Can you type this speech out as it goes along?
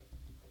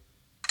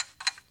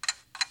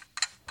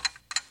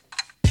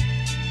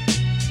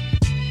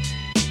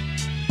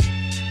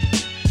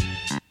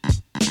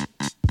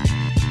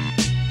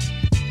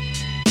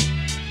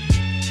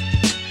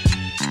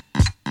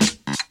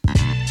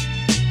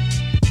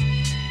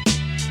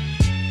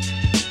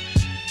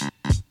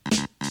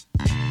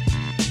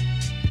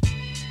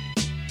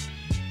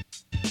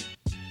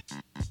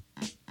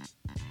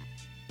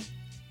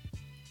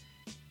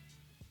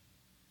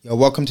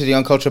Welcome to the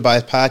Uncultured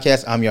Bias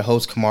Podcast. I'm your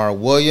host, Kamara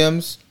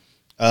Williams.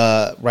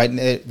 Right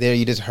there,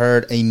 you just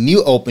heard a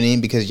new opening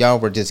because y'all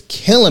were just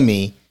killing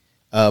me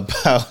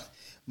about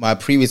my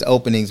previous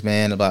openings,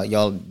 man. About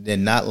y'all did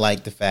not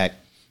like the fact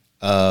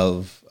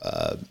of,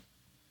 I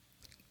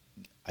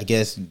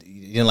guess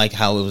you didn't like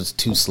how it was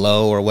too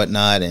slow or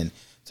whatnot, and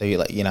so you're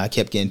like, I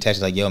kept getting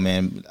texts like, "Yo,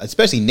 man,"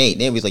 especially Nate.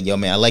 Nate was like, "Yo,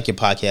 man, I like your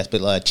podcast,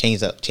 but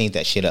change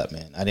that shit up,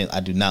 man. I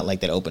do not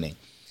like that opening."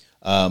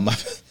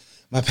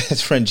 My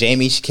best friend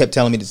Jamie, she kept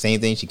telling me the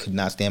same thing. She could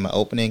not stand my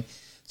opening.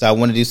 So I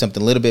want to do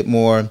something a little bit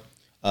more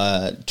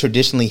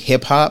traditionally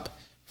hip hop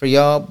for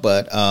y'all.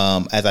 But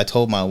as I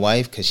told my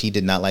wife, because she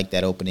did not like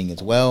that opening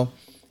as well,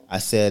 I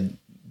said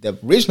the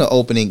original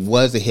opening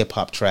was a hip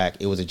hop track.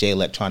 It was a Jay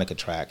Electronica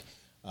track.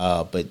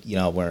 But,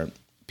 weren't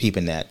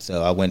peeping that.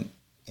 So I went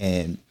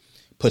and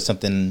put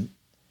something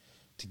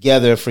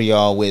together for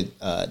y'all with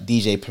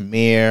DJ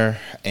Premier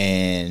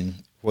and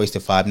Royce da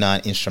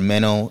 5'9"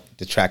 instrumental.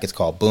 The track is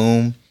called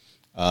Boom.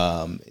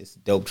 It's a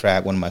dope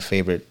track, one of my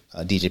favorite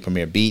DJ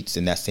Premier beats,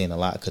 and that's saying a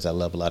lot because I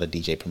love a lot of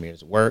DJ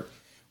Premier's work.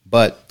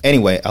 But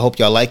anyway, I hope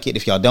y'all like it.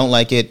 If y'all don't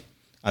like it,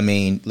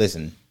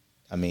 listen.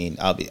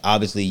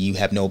 Obviously you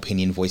have no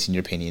opinion voicing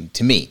your opinion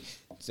to me,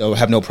 so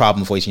have no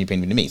problem voicing your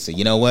opinion to me. So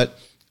you know what?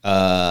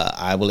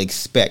 I will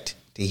expect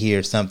to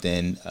hear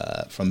something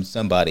from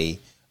somebody,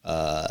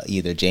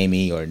 either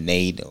Jamie or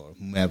Nate or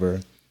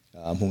whomever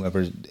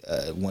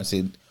wants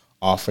to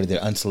offer their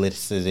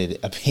unsolicited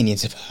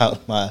opinions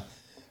about my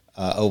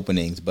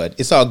openings. But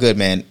it's all good,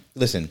 man.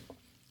 Listen,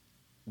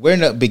 we're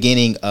in the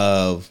beginning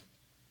of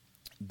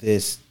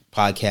this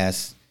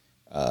podcast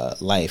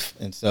life,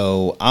 and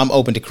so I'm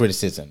open to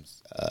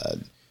criticisms.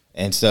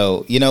 And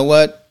so, you know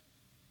what?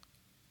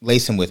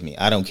 Lace them with me.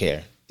 I don't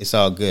care. It's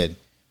all good.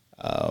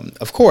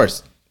 Of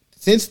course,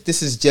 since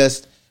this is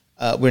just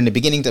we're in the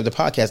beginning of the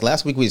podcast,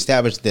 last week we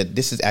established that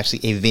this is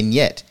actually a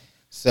vignette.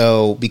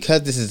 So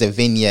because this is a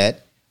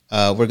vignette,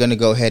 we're going to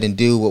go ahead and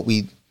do what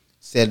we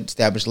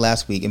established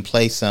last week and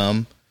play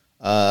some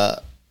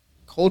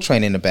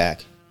Coltrane in the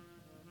back.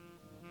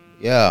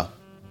 Yeah.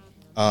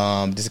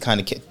 Just to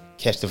kind of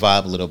catch the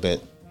vibe a little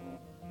bit.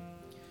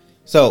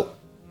 So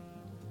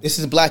this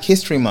is Black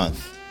History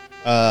Month.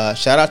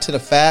 Shout out to the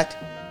fact,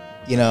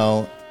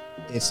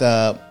 it's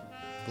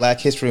Black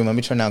History Month. Let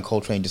me turn down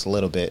Coltrane just a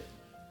little bit.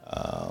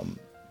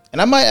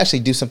 And I might actually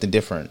do something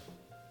different.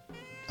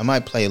 I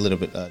might play a little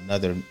bit,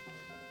 another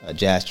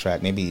jazz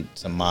track, maybe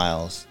some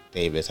Miles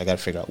Davis. I got to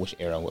figure out which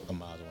era what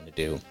Miles I want to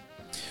do.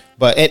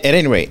 But at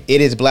any rate, it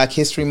is Black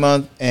History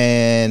Month,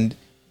 and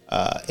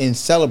in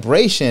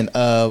celebration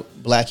of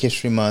Black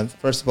History Month,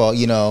 first of all,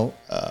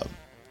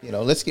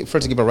 let's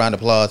give a round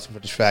of applause for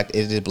the fact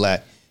it is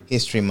Black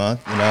History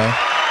Month.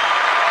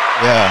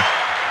 Yeah.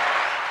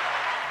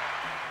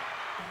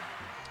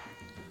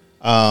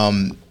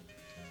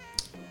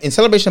 In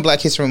celebration of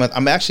Black History Month,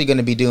 I'm actually going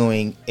to be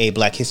doing a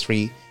Black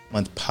History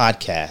Month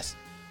podcast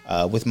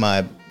with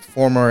my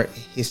former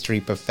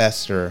history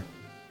professor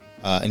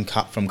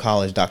from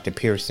college, Dr.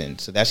 Pearson.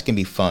 So that's going to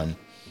be fun.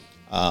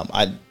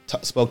 I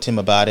spoke to him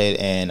about it,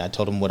 and I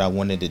told him what I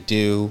wanted to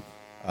do,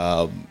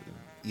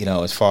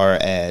 as far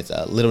as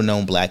little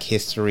known Black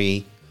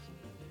history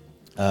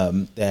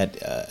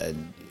that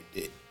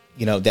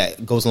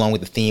goes along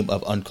with the theme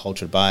of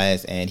uncultured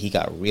bias. And he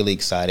got really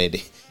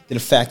excited. The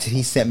fact that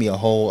he sent me a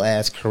whole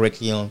ass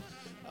curriculum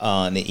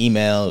on the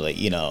email,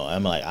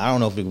 I'm like, I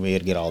don't know if we're going to be able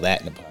to get all that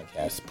in the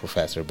podcast,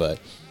 Professor, but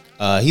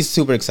he's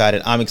super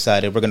excited. I'm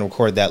excited. We're going to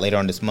record that later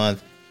on this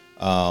month.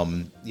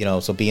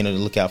 So be on the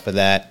lookout for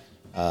that.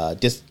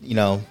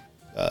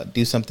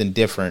 Do something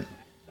different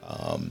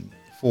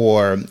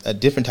for a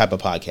different type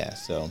of podcast.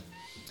 So,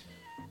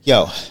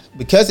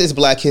 because it's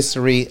Black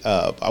History,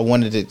 I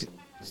wanted to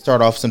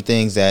start off some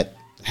things that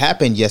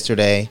happened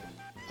yesterday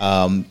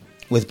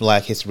with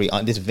Black History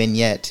on this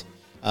vignette.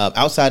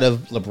 Outside of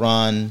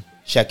LeBron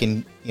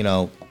checking,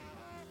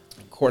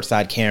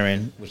 courtside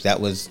Karen, which that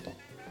was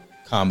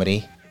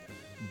comedy.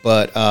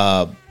 But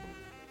I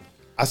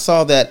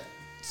saw that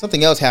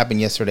something else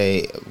happened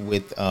yesterday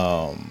with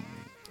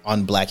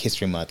on Black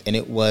History Month, and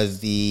it was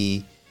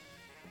the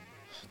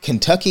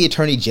Kentucky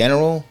Attorney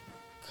General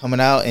coming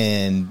out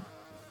and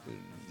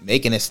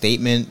making a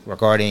statement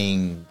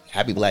regarding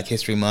Happy Black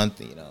History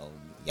Month,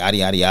 yada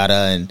yada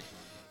yada,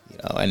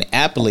 and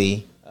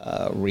aptly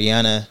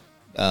Rihanna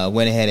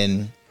went ahead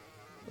and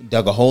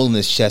dug a hole in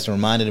his chest and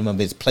reminded him of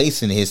his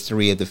place in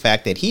history, of the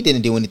fact that he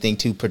didn't do anything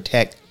to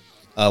protect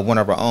one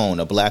of our own,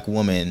 a black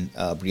woman,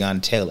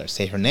 Breonna Taylor,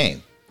 say her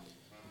name.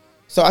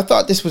 So I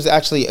thought this was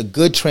actually a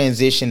good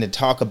transition to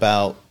talk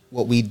about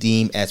what we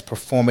deem as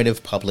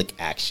performative public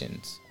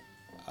actions.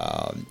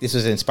 This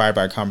was inspired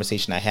by a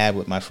conversation I had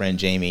with my friend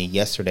Jamie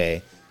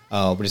yesterday.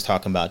 We're just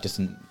talking about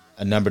just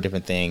a number of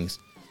different things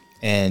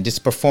and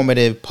just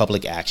performative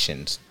public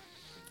actions.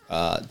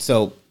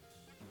 So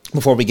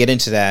before we get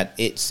into that,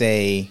 it's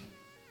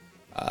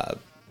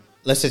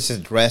let's just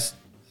address,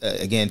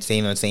 again,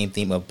 staying on the same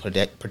theme of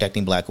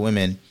protecting black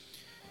women.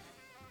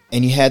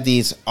 And you had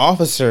these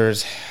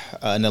officers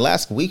in the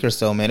last week or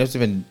so, man, there's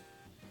been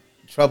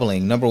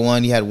troubling. Number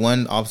one, you had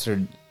one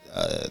officer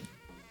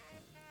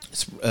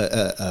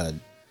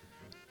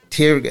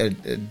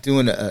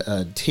doing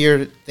a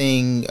tear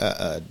thing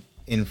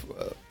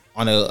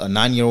on a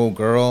 9-year-old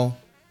girl,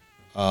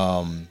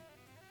 and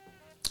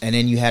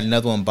then you had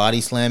another one body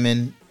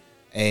slamming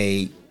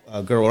a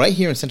girl right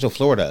here in Central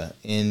Florida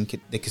in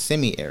the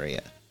Kissimmee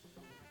area.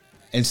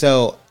 And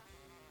so,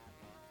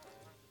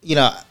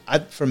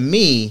 for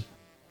me,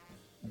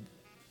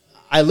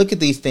 I look at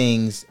these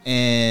things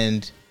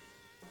and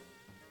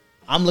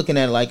I'm looking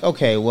at it like,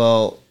 okay,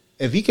 well,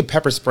 if you could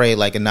pepper spray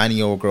like a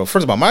 9-year-old girl,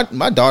 first of all,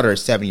 my daughter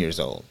is 7 years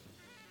old.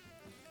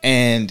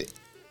 And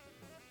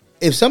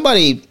if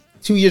somebody,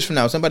 2 years from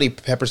now, somebody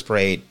pepper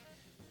sprayed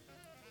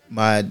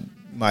my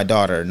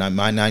daughter,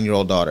 my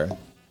 9-year-old daughter,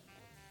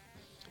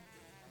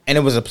 and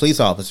it was a police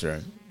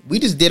officer, we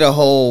just did a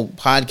whole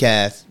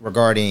podcast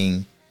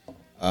regarding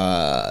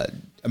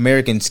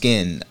American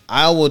Skin.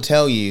 I will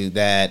tell you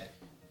that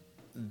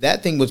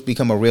thing would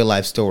become a real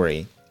life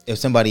story if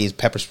somebody is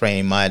pepper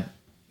spraying my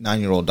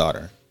 9-year-old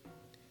daughter.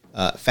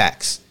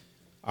 Facts.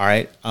 All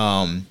right.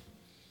 And,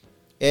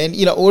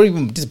 or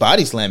even just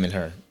body slamming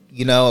her,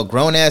 a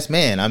grown ass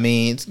man. I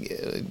mean,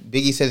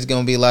 Biggie says it's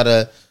going to be a lot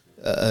of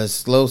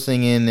slow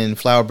singing and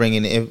flower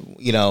bringing. If,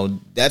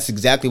 that's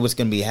exactly what's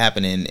going to be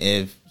happening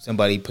if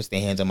somebody puts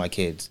their hands on my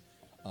kids,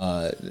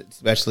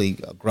 especially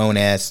a grown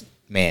ass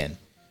man.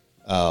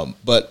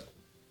 But,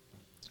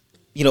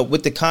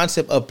 with the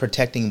concept of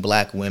protecting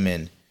black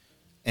women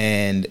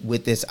and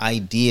with this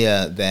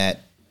idea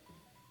that,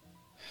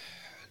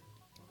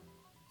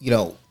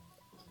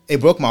 it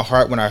broke my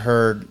heart when I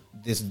heard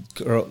this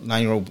girl,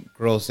 9-year-old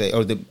girl say,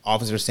 or the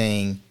officer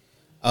saying,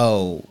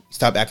 "Oh,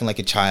 stop acting like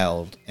a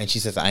child." And she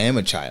says, "I am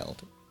a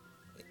child."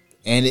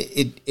 And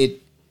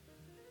it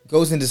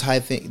goes into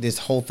this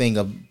whole thing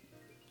of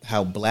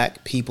how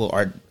black people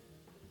are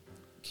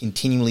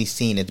continually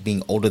seen as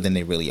being older than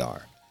they really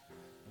are.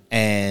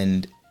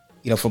 And,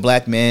 for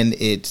black men,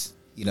 it's,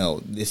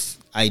 this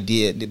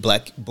idea that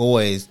black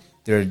boys,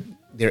 they're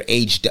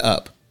aged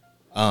up.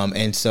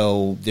 And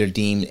so they're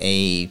deemed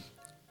a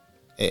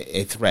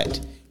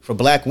threat. For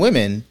black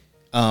women,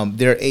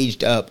 they're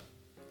aged up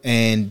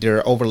and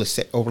they're overly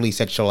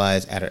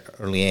sexualized at an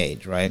early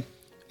age, right?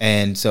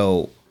 And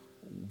so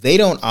they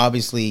don't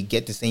obviously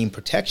get the same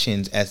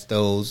protections as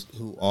those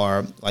who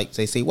are, like,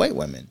 say white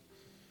women.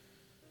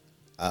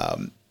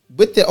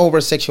 With the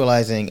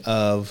over-sexualizing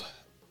of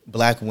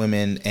black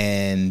women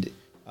and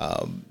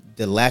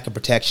the lack of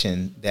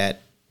protection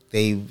that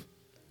they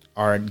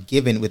are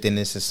given within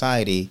this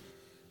society,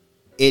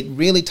 it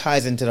really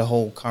ties into the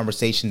whole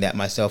conversation that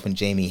myself and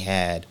Jamie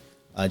had.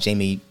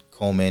 Jamie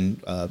Coleman,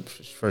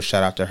 first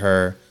shout out to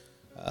her.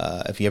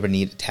 If you ever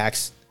need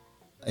tax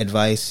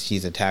advice,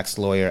 she's a tax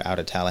lawyer out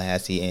of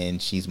Tallahassee,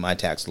 and she's my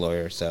tax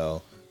lawyer.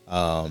 So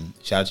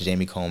shout out to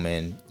Jamie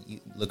Coleman.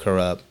 Look her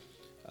up.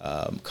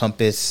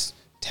 Compass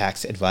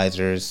Tax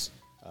Advisors.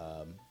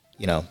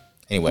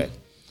 Anyway.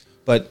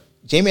 But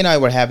Jamie and I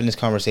were having this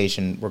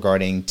conversation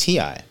regarding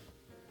T.I.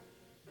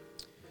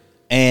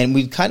 And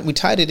we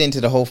tied it into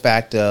the whole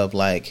fact of,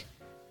 like,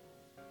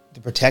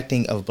 the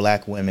protecting of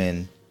black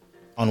women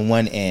on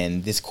one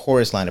end, this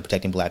chorus line of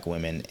protecting black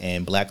women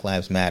and Black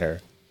Lives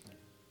Matter,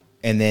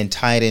 and then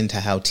tied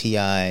into how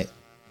T.I.,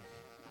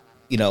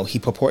 he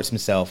purports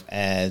himself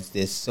as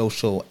this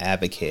social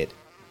advocate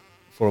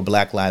for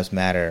Black Lives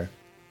Matter,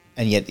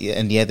 and yet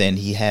on the other end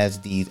he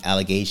has these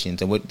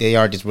allegations, and what they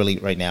are just really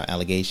right now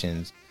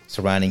allegations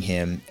surrounding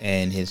him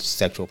and his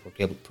sexual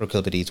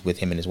proclivities with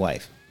him and his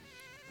wife.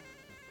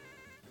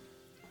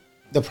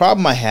 The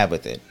problem I have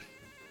with it,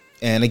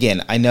 and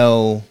again, I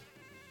know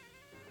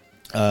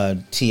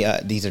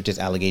these are just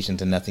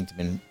allegations and nothing's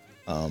been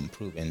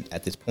proven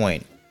at this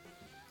point.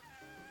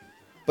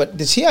 But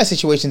the T.I.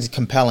 situation is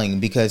compelling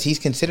because he's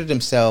considered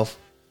himself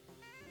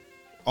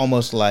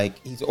almost like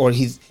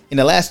he's in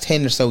the last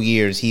 10 or so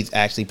years, he's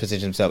actually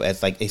positioned himself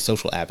as like a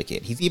social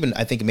advocate. He's even,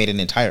 I think, made an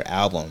entire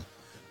album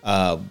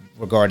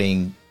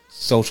regarding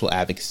social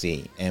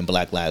advocacy and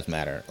Black Lives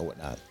Matter or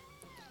whatnot.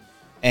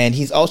 And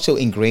he's also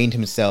ingrained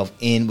himself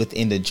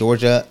within the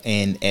Georgia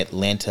and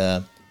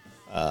Atlanta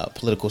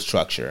political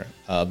structure.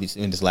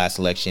 In this last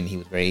election, he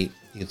was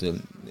a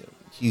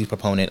huge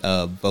proponent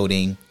of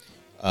voting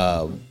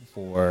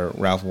for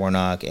Ralph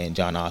Warnock and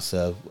John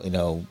Ossoff,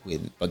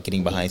 with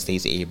getting behind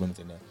Stacey Abrams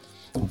and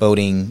the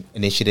voting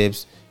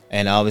initiatives.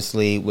 And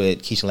obviously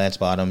with Keisha Lance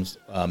Bottoms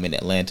in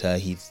Atlanta,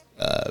 he's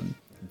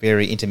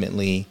very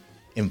intimately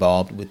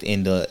involved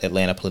within the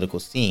Atlanta political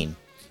scene.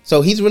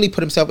 So he's really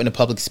put himself in the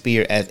public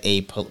sphere as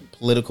a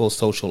political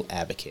social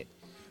advocate.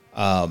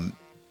 And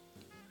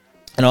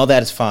all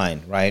that is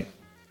fine, right?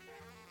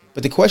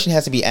 But the question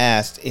has to be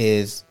asked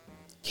is,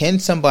 can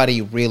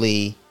somebody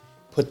really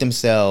put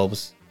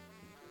themselves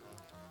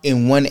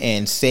in one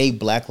end, say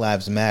Black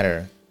Lives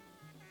Matter,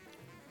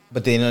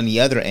 but then on the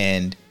other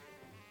end,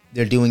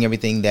 they're doing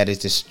everything that is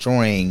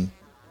destroying,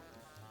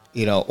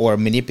 or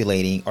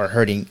manipulating or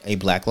hurting a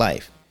black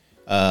life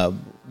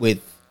with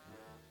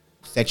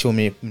sexual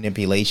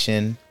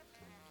manipulation,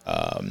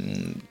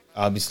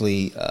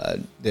 Obviously,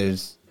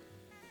 there's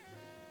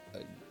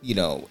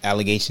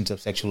allegations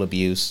of sexual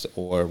abuse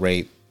or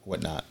rape,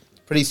 whatnot.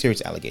 Pretty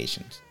serious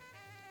allegations.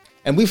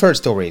 And we've heard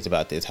stories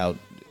about this, how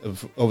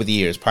over the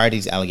years, prior to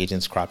these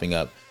allegations cropping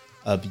up,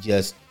 of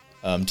just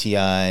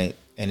T.I.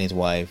 and his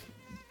wife,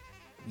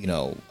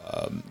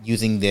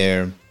 using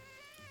their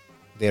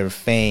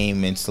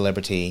fame and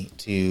celebrity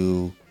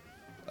to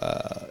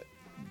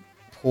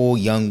pull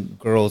young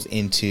girls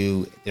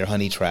into their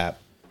honey trap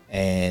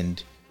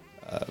and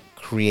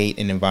create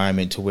an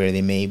environment to where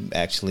they may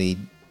actually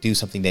do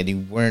something that they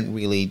weren't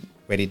really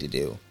ready to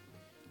do,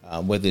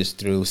 whether it's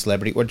through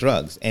celebrity or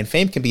drugs. And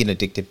fame can be an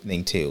addictive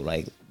thing too,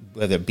 like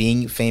whether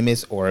being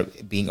famous or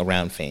being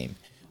around fame.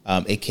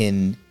 It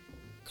can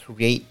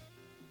create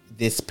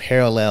this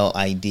parallel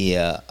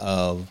idea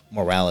of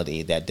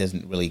morality that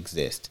doesn't really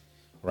exist,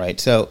 right?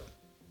 So,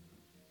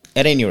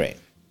 at any rate,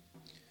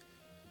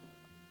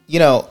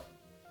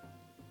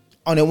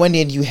 on the one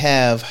hand, you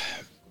have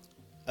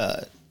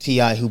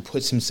T.I. who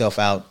puts himself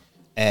out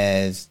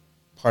as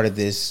part of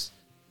this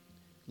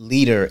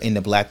leader in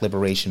the Black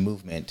liberation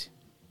movement.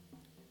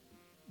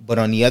 But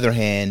on the other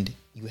hand,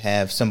 you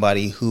have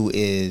somebody who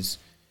is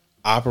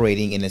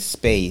operating in a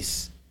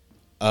space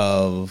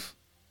of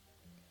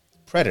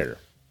predator.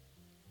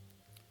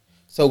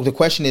 So the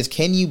question is,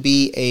 can you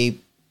be a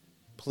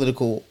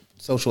political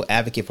social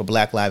advocate for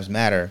Black Lives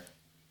Matter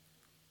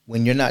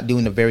when you're not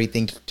doing the very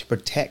thing to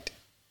protect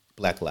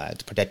Black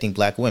lives, protecting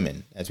Black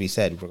women, as we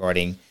said,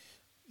 regarding,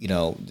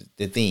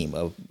 the theme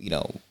of,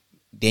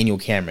 Daniel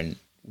Cameron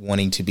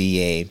wanting to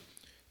be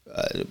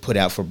put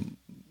out for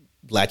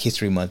Black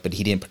History Month, but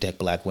he didn't protect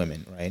Black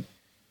women, right?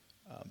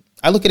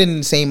 I look at it in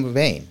the same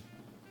vein.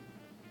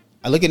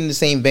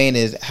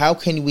 As how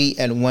can we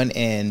at one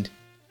end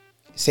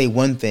say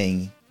one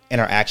thing and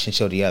our actions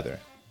show the other?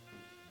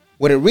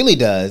 What it really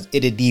does,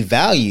 it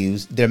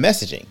devalues their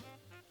messaging.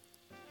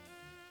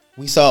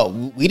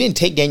 We didn't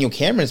take Daniel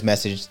Cameron's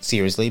message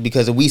seriously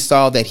because we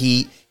saw that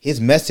his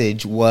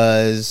message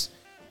was,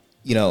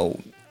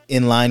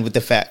 in line with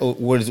the fact,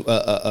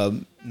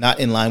 not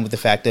in line with the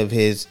fact of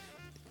his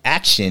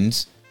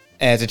actions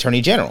as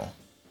Attorney General.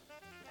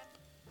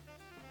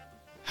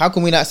 How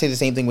can we not say the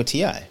same thing with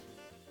T.I.?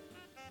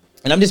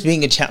 And I'm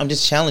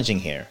just challenging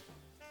here,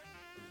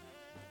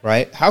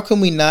 right? How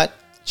can we not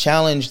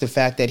challenge the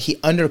fact that he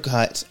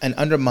undercuts and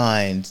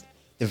undermines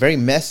the very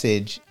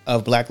message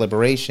of Black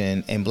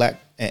liberation and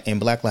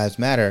Black Lives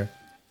Matter,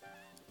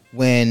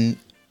 when,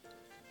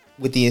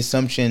 with the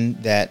assumption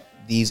that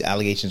these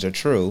allegations are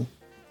true,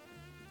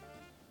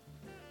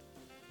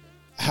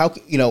 how,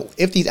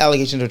 if these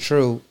allegations are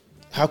true,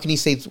 how can he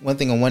say one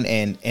thing on one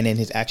end and then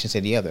his actions say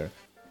the other?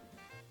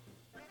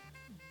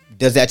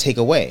 Does that take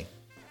away?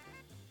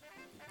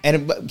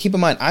 And keep in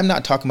mind, I'm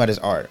not talking about his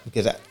art,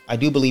 because I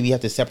do believe you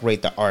have to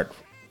separate the art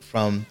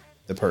from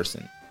the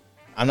person.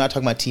 I'm not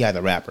talking about T.I.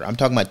 the rapper. I'm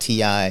talking about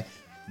T.I.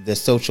 the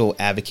social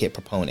advocate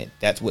proponent.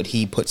 That's what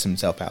he puts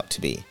himself out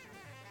to be.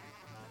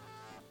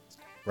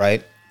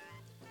 Right?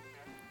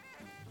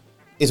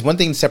 It's one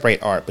thing to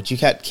separate art, but you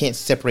can't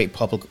separate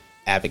public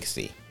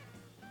advocacy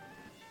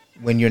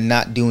when you're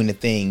not doing the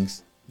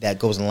things that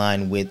goes in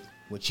line with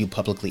what you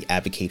publicly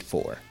advocate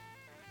for.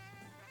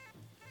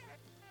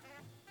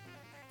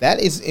 That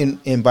is,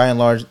 in by and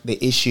large,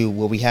 the issue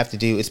where we have to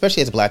do,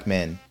 especially as Black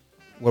men,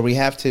 where we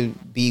have to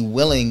be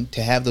willing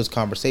to have those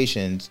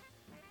conversations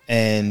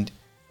and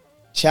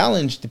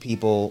challenge the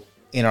people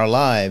in our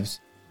lives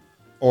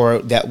or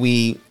that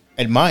we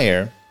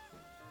admire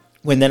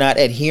when they're not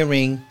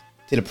adhering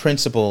to the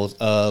principles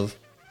of,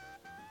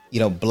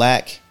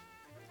 Black,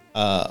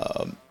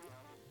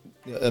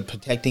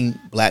 protecting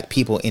Black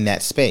people in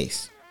that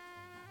space.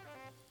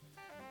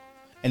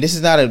 And this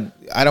is not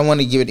I don't want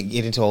to get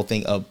into the whole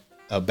thing of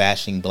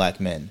bashing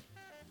Black men.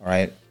 All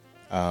right.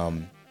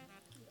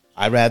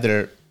 I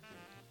rather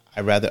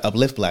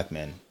uplift Black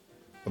men.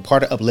 But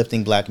part of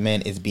uplifting Black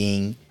men is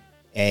being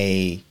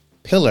a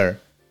pillar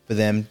for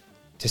them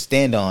to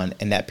stand on,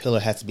 and that pillar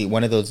has to be,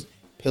 one of those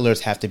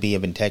pillars have to be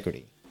of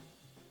integrity.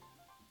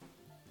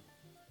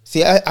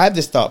 See, I have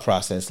this thought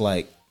process,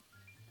 like,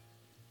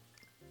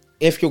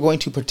 if you're going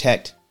to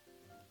protect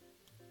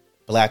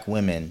Black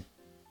women,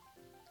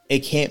 it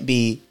can't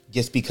be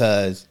just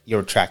because you're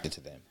attracted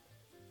to them.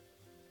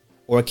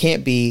 Or it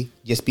can't be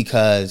just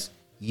because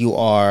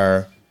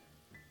they're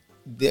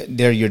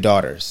your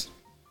daughters.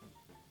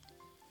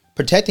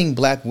 Protecting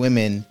Black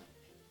women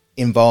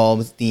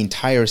involves the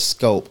entire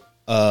scope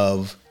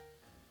of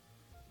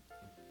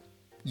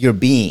your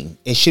being.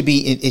 It should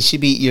be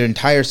your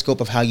entire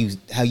scope of how you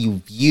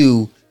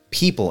view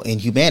people and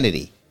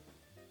humanity.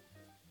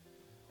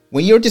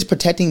 When you're just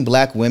protecting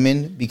Black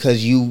women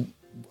because you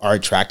are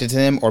attracted to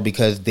them or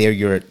because they're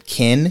your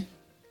kin,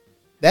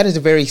 that is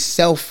a very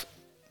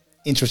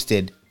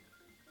self-interested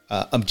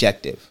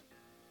objective.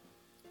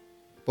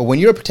 But when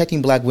you're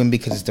protecting Black women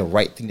because it's the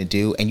right thing to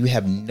do, and you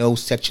have no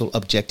sexual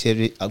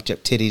objectives,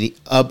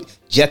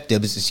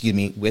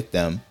 with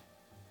them,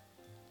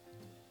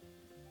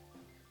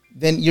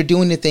 then you're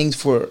doing the things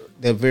for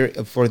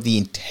the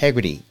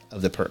integrity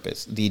of the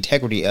purpose, the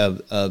integrity of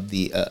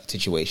the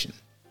situation.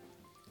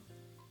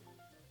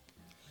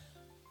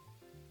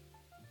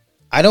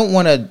 I don't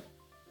want to,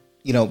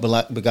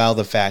 beguile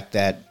the fact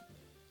that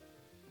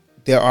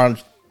there are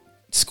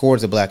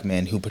scores of black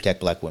men who protect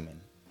black women,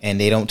 and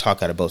they don't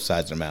talk out of both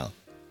sides of their mouth.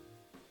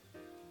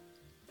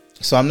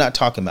 So I'm not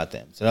talking about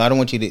them. So I don't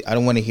want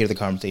to hear the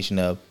conversation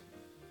of,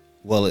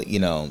 well,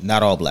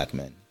 not all black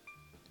men,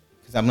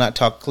 because I'm not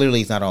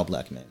clearly it's not all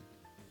black men.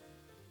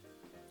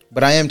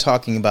 But I am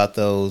talking about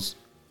those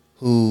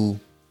who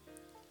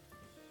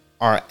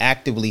are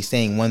actively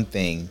saying one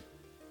thing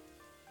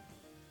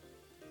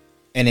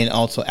and then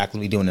also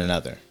actively doing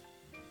another.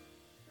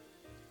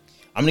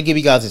 I'm going to give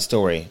you guys a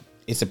story.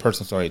 It's a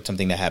personal story. It's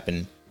something that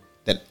happened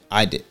that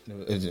I did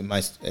in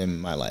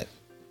my life.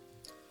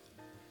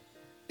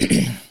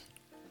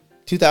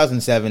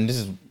 2007. This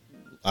is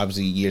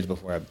obviously years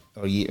before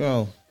about a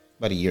year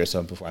or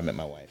so before I met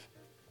my wife.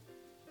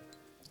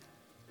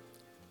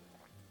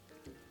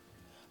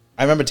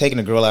 I remember taking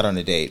a girl out on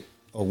a date,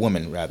 or a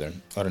woman rather,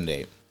 out on a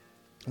date.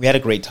 We had a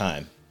great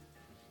time,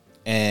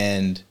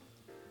 and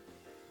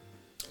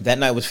that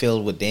night was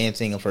filled with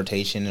dancing and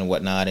flirtation and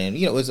whatnot, and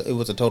it was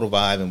a total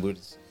vibe, and we were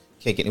just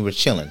kicking, we were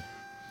chilling.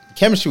 The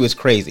chemistry was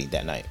crazy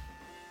that night.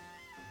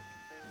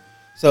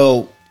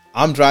 So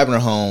I'm driving her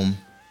home,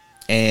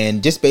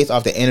 and just based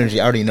off the energy,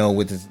 I already know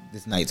where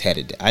this night's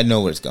headed. I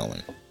know where it's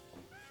going.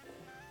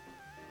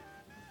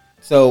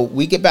 So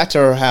we get back to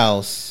her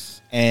house.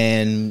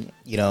 And,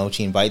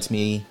 she invites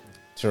me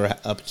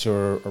up to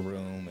her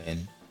room,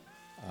 and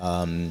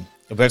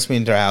invites me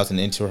into her house and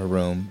into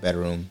her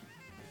bedroom.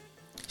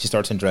 She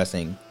starts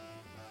undressing.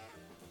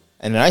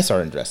 And then I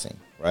start undressing,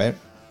 right?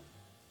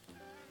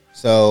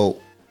 So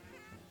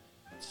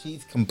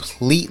she's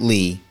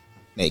completely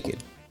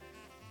naked.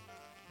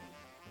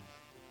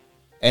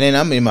 And then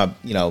I'm in my,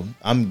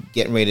 I'm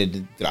getting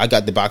ready to, I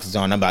got the boxes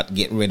on. I'm about to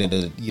get ready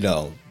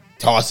to,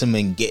 toss them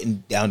and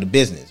getting down to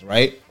business,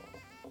 right?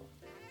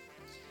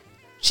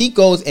 She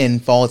goes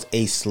and falls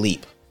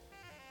asleep.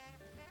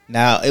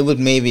 Now, it was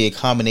maybe a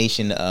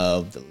combination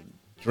of the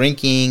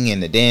drinking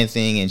and the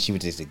dancing, and she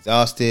was just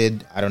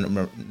exhausted. I don't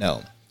remember.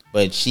 No.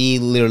 But she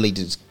literally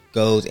just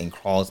goes and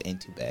crawls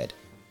into bed.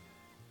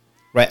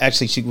 Right?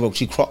 Actually, she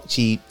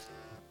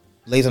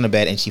lays on the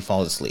bed and she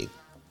falls asleep.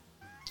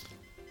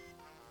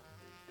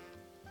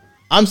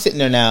 I'm sitting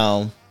there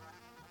now,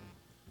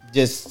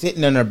 just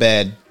sitting in her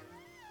bed,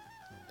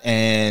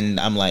 and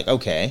I'm like,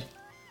 okay.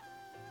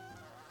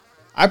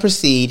 I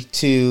proceed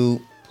to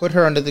put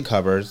her under the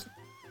covers,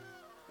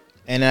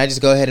 and then I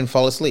just go ahead and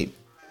fall asleep.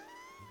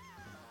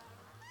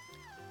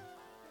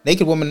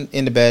 Naked woman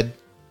in the bed,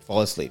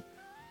 fall asleep.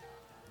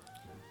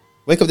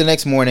 Wake up the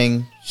next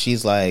morning,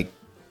 she's like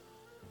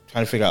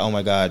trying to figure out, oh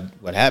my God,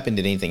 what happened?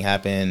 Did anything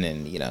happen?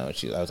 And I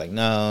was like,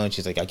 no. And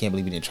she's like, I can't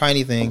believe you didn't try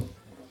anything.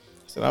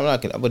 I said,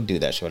 I wouldn't do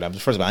that shit.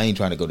 First of all, I ain't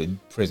trying to go to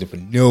prison for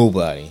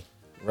nobody,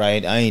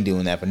 right? I ain't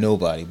doing that for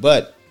nobody.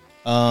 But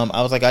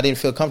I was like, I didn't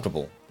feel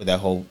comfortable with that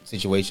whole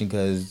situation,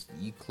 because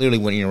you clearly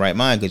weren't in your right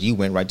mind, because you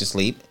went right to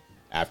sleep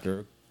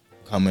after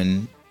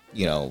coming,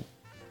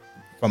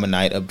 from a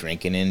night of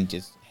drinking and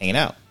just hanging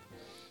out.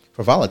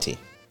 Frivolity.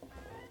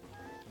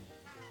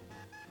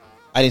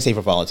 I didn't say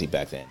frivolity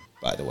back then,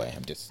 by the way.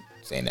 I'm just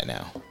saying that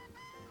now.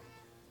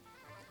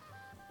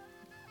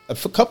 A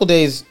couple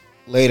days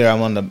later,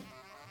 I'm on the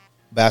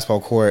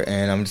basketball court,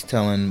 and I'm just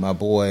telling my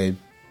boy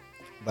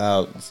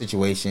about the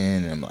situation,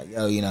 and I'm like,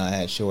 yo, I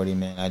had shorty,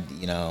 man,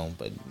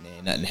 but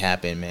man, nothing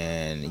happened,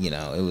 man,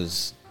 it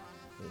was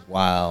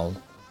wild,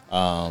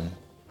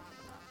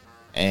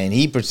 and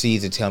he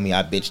proceeds to tell me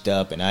I bitched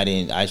up, and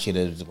I should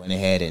have went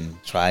ahead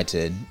and tried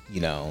to,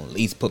 at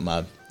least put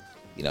my,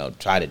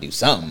 try to do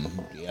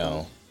something,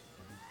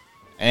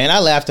 and I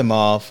laughed him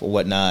off or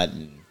whatnot,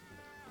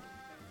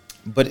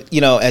 but,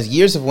 as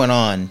years have went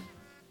on,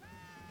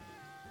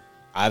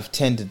 I've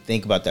tended to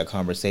think about that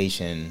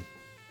conversation.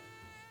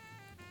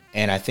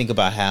 And I think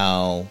about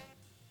how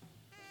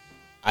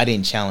I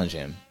didn't challenge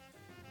him.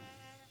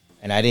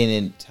 And I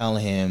didn't tell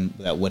him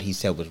that what he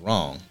said was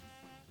wrong.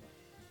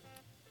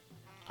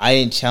 I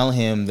didn't tell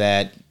him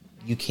that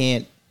you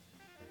can't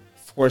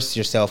force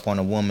yourself on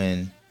a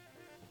woman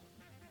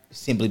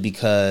simply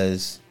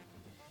because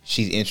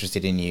she's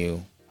interested in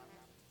you,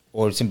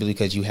 or simply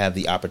because you have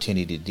the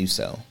opportunity to do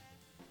so.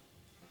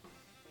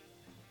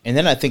 And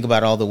then I think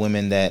about all the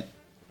women that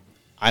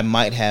I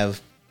might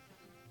have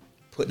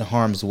put in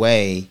harm's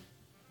way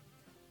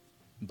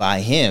by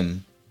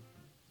him,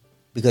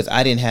 because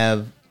I didn't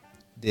have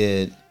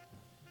the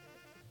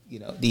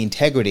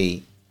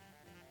integrity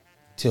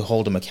to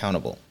hold him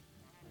accountable.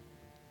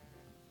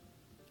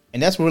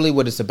 And that's really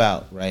what it's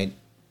about, right?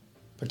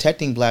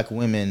 Protecting black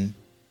women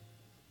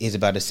is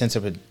about a sense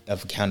of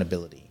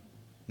accountability,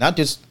 not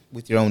just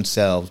with your own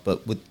selves,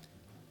 but with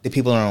the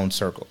people in our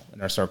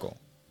circle.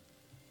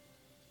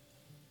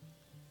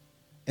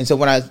 And so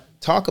when I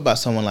talk about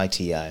someone like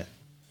T.I.,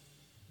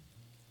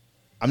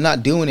 I'm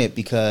not doing it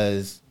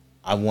because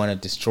I want to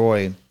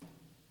destroy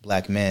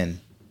black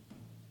men.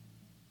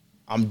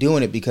 I'm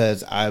doing it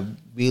because I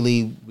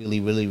really, really,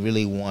 really,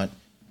 really want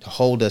to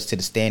hold us to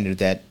the standard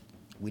that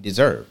we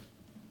deserve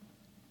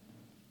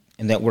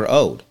and that we're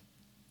owed.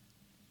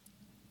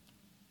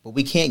 But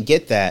we can't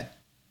get that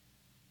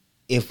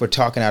if we're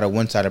talking out of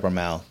one side of our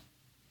mouth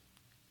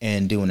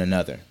and doing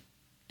another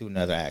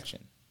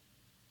action.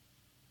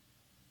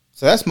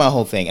 So that's my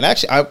whole thing. And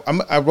actually,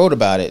 I wrote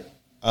about it,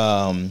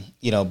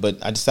 but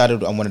I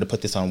decided I wanted to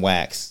put this on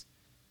wax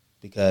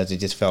because it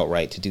just felt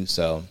right to do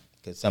so.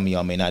 Because some of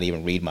y'all may not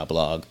even read my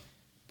blog,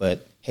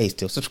 but hey,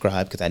 still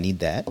subscribe because I need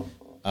that.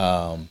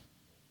 But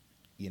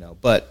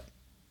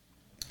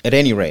at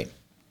any rate,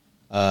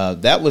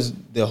 that was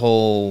the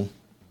whole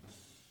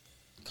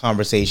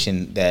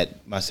conversation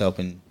that myself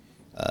and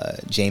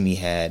Jamie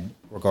had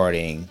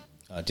regarding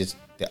just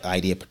the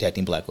idea of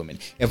protecting black women.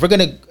 If we're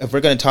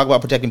gonna talk about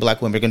protecting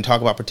black women, we're gonna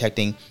talk about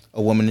protecting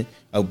a woman,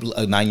 a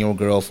 9-year-old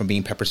girl from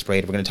being pepper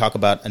sprayed. We're gonna talk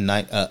about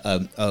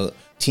a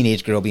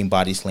teenage girl being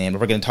body slammed.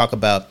 If we're gonna talk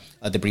about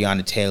the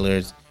Breonna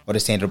Taylors or the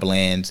Sandra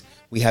Blands,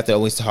 we have to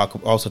always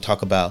also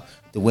talk about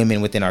the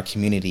women within our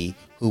community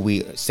who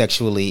we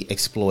sexually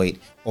exploit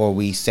or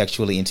we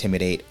sexually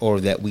intimidate or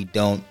that we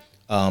don't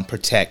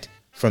protect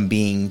from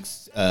being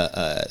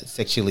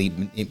sexually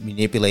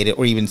manipulated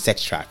or even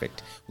sex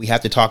trafficked. We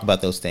have to talk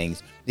about those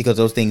things because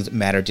those things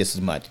matter just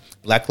as much.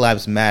 Black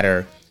Lives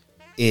Matter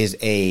is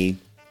a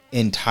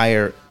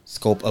entire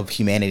scope of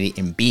humanity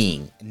and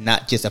being,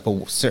 not just of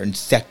a certain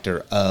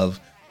sector of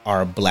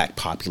our black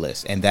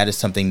populace. And that is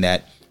something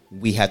that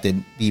we have to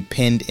be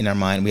pinned in our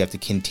mind. We have to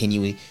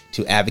continue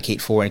to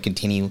advocate for and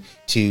continue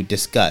to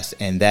discuss.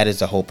 And that is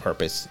the whole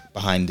purpose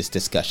behind this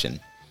discussion.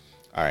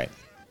 All right.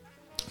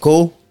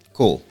 Cool.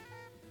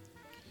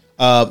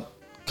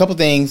 Couple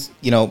things,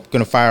 going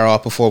to fire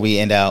off before we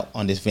end out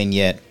on this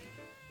vignette.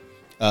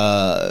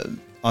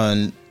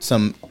 On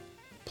some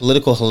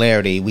political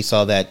hilarity, we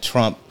saw that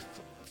Trump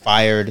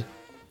fired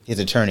his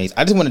attorneys.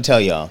 I just want to tell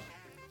y'all,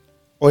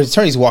 or his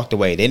attorneys walked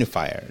away. They didn't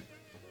fire.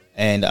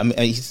 And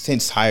he's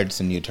since hired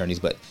some new attorneys.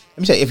 But let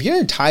me tell you, if your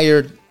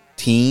entire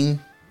team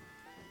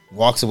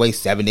walks away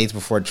 7 days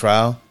before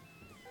trial,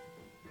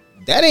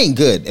 that ain't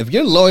good. If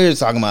your lawyer is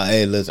talking about,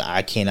 hey, listen,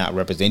 I cannot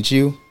represent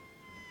you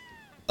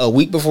a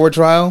week before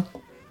trial,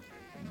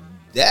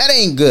 that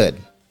ain't good.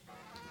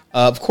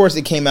 Of course,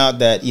 it came out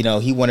that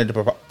he wanted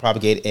to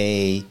propagate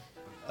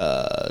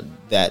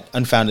that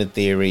unfounded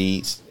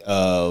theories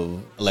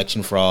of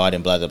election fraud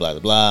and blah blah blah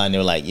blah. And they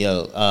were like,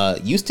 "Yo,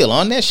 you still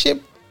on that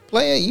ship,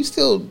 player? You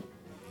still,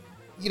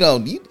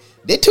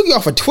 they took you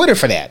off of Twitter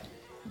for that.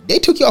 They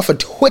took you off of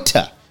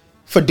Twitter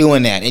for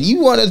doing that, and you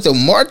want us to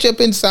march up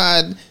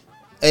inside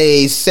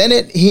a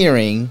Senate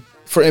hearing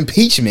for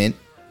impeachment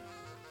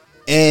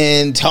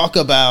and talk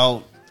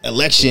about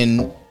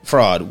election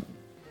fraud."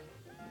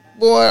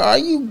 Boy, are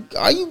you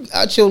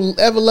out your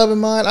ever-loving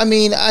mind? I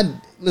mean, I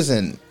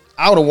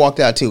would have walked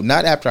out too.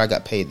 Not after I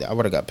got paid. I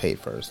would have got paid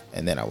first,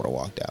 and then I would have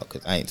walked out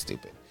because I ain't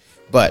stupid.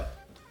 But,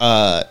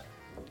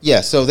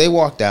 so they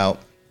walked out.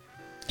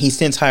 He's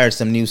since hired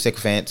some new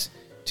sycophants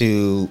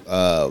to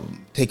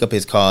take up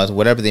his cause,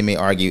 whatever they may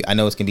argue. I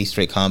know it's going to be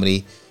straight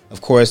comedy.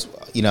 Of course,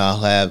 I'll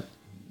have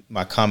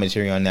my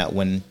commentary on that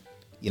when,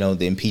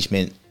 the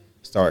impeachment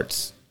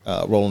starts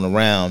rolling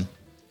around.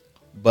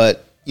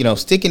 But,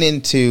 sticking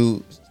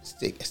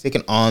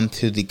on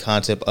to the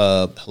concept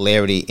of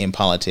hilarity in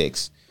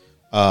politics.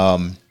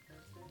 The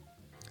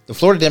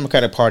Florida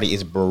Democratic Party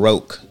is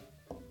Baroque.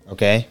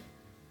 Okay.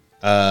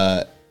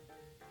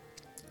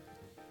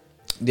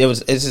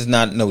 This is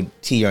not no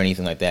tea or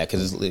anything like that,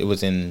 because it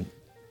was in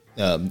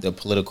the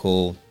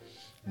political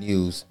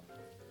news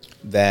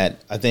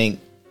that I think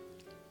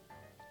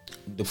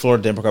the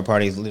Florida Democratic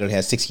Party literally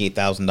has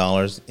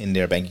 $68,000 in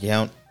their bank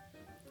account.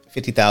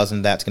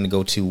 $50,000 that's going to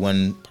go to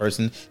one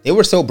person. They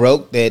were so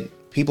broke that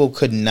people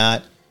could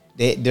not.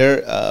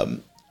 Their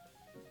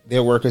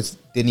workers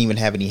didn't even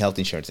have any health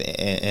insurance,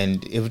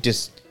 and it was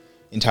just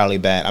entirely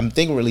bad. I'm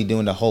thinking really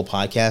doing the whole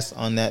podcast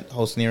on that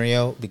whole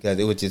scenario because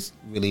it was just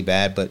really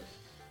bad. But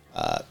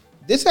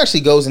this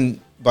actually goes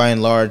in by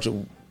and large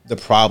the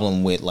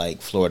problem with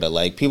like Florida.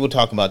 Like people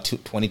talk about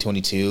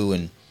 2022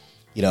 and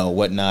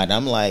whatnot. And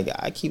I'm like,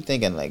 I keep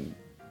thinking like,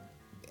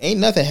 ain't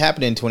nothing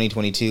happening in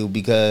 2022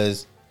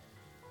 because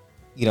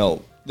the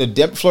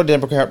Florida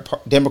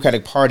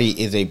Democratic Party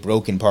is a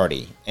broken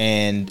party,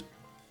 and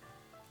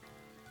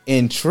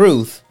in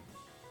truth,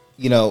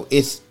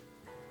 it's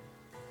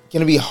going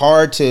to be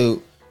hard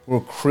to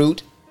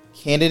recruit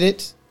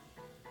candidates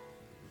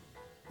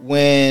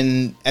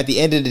when at the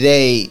end of the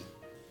day,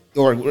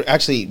 or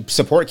actually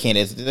support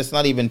candidates. Let's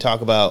not even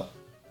talk about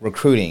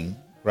recruiting,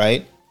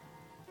 right?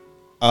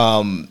 It's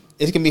going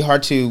to be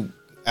hard to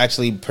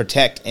actually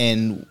protect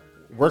and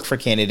work for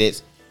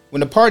candidates when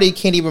the party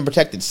can't even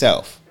protect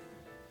itself.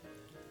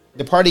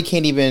 The party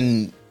can't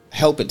even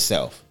help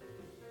itself.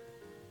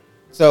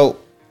 So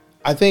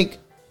I think,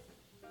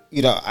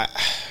 I'm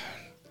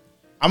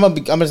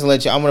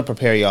gonna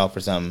prepare y'all for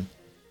something.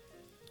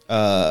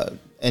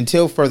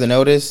 Until further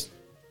notice,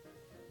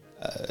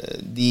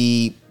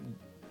 the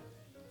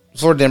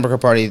Florida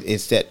Democratic Party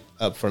is set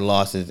up for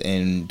losses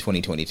in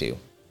 2022.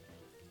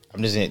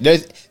 I'm just saying,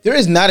 there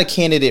is not a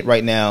candidate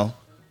right now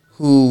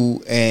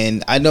who,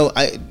 and I know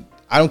I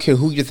don't care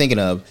who you're thinking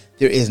of.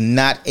 There is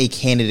not a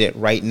candidate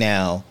right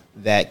now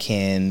that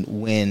can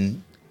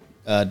win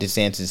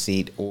DeSantis'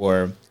 seat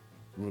or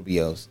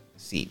Rubio's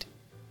seat.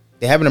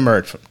 They haven't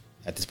emerged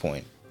at this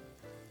point.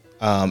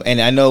 And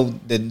I know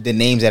the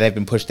names that have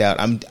been pushed out.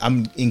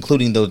 I'm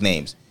including those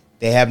names.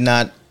 They have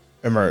not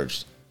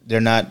emerged. They're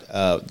not.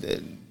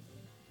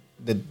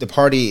 The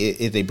party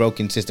is a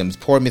broken system. It's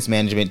poor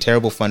mismanagement,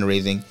 terrible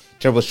fundraising,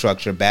 terrible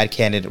structure, bad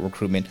candidate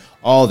recruitment,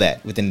 all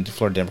that within the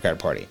Florida Democratic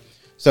Party.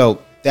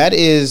 So that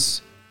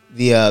is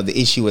the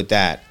issue with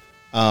that.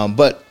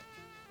 But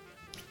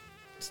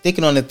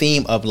sticking on the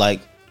theme of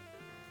like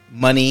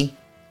money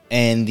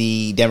and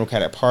the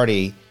Democratic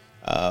Party,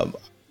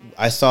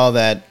 I saw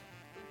that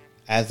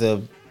as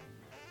of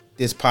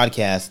this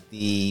podcast,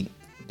 the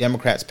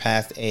Democrats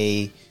passed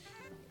I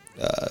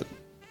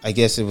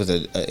guess it was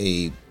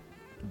a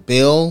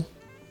bill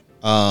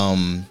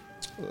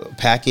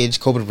package,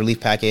 COVID relief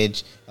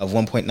package of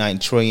 $1.9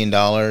 trillion,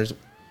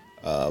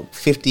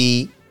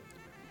 50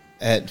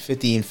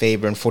 in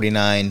favor and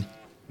 49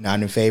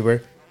 not in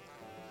favor.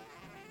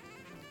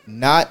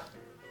 Not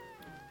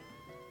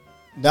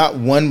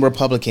one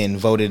Republican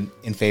voted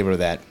in favor of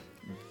that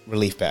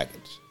relief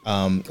package.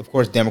 Of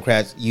course,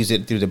 Democrats use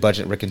it through the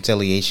budget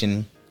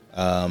reconciliation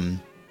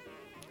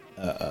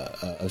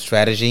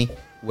strategy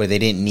where they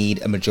didn't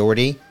need a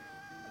majority.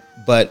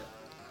 But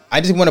I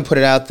just want to put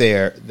it out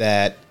there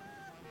that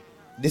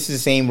this is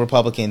the same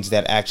Republicans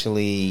that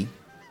actually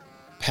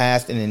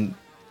passed an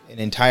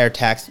entire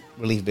tax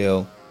relief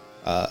bill,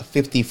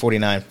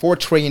 5049, $4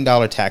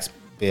 trillion tax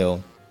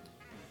bill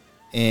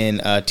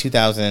in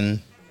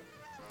 2000,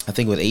 I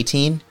think it was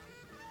 18,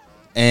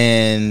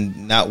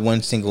 and not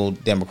one single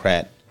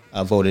Democrat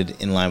voted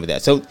in line with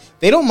that. So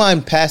they don't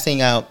mind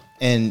passing out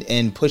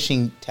and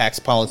pushing tax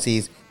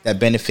policies that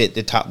benefit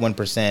the top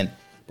 1%.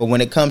 But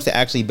when it comes to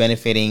actually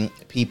benefiting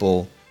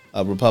people,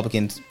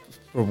 Republicans,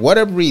 for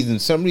whatever reason,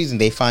 some reason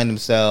they find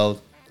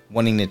themselves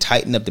wanting to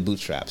tighten up the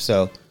bootstraps.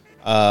 So,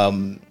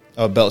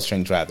 or belt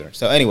strings rather.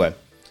 So anyway,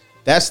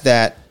 that's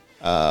that.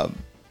 Do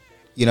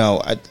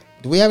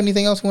we have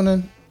anything else we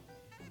want to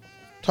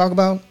talk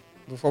about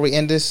before we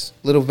end this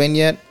little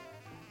vignette?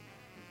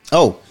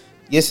 Oh,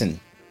 listen,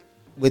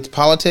 with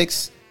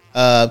politics,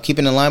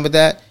 keeping in line with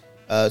that,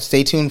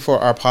 stay tuned for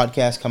our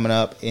podcast coming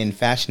up in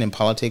fashion and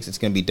politics. It's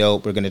going to be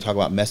dope. We're going to talk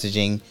about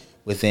messaging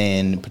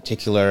within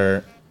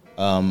particular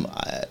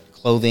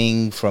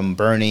clothing, from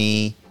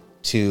Bernie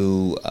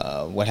to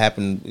what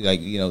happened,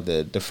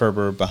 the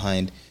fervor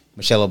behind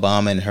Michelle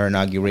Obama and her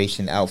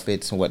inauguration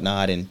outfits and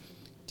whatnot, and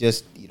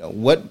just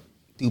what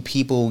do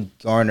people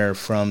garner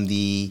from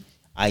the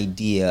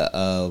idea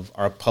of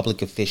our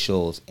public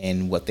officials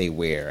and what they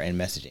wear and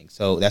messaging.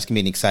 So that's gonna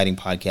be an exciting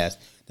podcast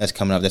that's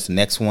coming up. That's the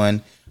next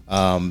one.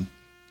 I'm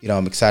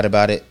excited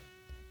about it.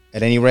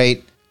 At any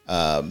rate,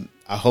 I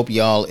hope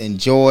y'all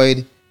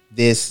enjoyed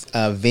this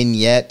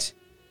vignette.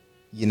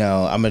 I'm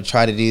gonna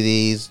try to do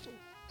these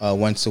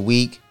once a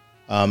week,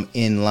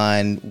 in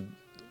line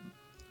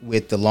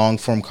with the long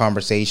form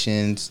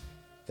conversations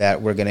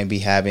that we're gonna be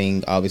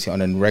having, obviously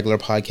on a regular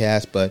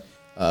podcast. But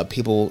I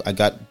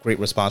got great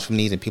response from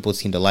these, and people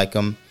seem to like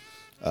them.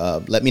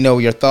 Let me know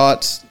your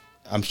thoughts.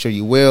 I'm sure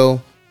you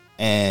will.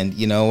 And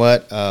you know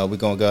what? We're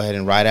gonna go ahead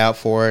and ride out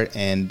for it.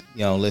 And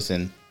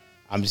listen,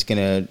 I'm just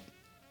gonna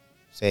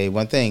say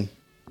one thing.